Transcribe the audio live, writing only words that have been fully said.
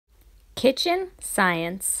Kitchen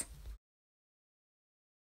Science.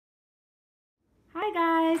 Hi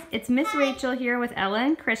guys, it's Miss Rachel here with Ella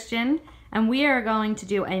and Christian, and we are going to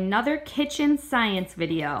do another kitchen science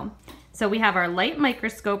video. So we have our light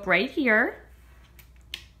microscope right here.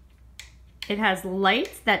 It has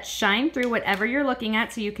lights that shine through whatever you're looking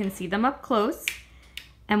at so you can see them up close.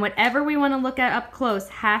 And whatever we want to look at up close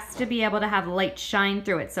has to be able to have light shine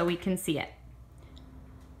through it so we can see it.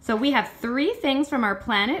 So we have three things from our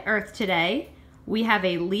planet Earth today. We have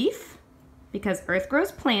a leaf, because Earth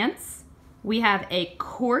grows plants. We have a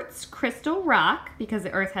quartz crystal rock, because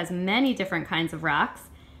the Earth has many different kinds of rocks.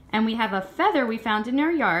 And we have a feather we found in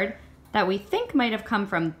our yard that we think might have come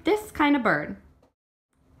from this kind of bird.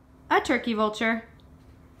 A turkey vulture,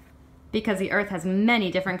 because the Earth has many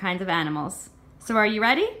different kinds of animals. So are you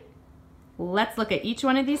ready? Let's look at each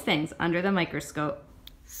one of these things under the microscope.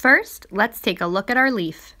 First, let's take a look at our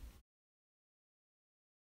leaf.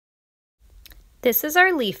 This is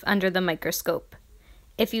our leaf under the microscope.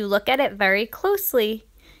 If you look at it very closely,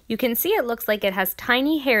 you can see it looks like it has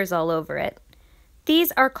tiny hairs all over it.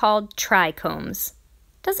 These are called trichomes.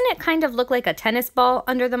 Doesn't it kind of look like a tennis ball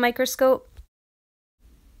under the microscope?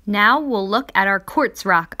 Now we'll look at our quartz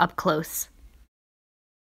rock up close.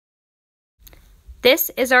 This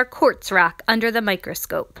is our quartz rock under the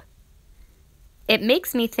microscope. It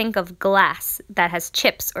makes me think of glass that has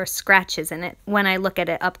chips or scratches in it when I look at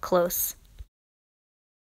it up close.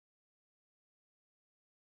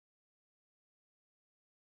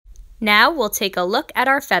 Now we'll take a look at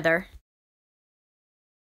our feather.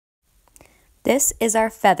 This is our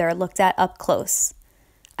feather looked at up close.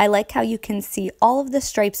 I like how you can see all of the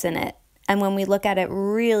stripes in it, and when we look at it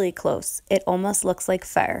really close, it almost looks like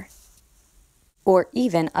fur, or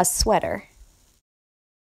even a sweater.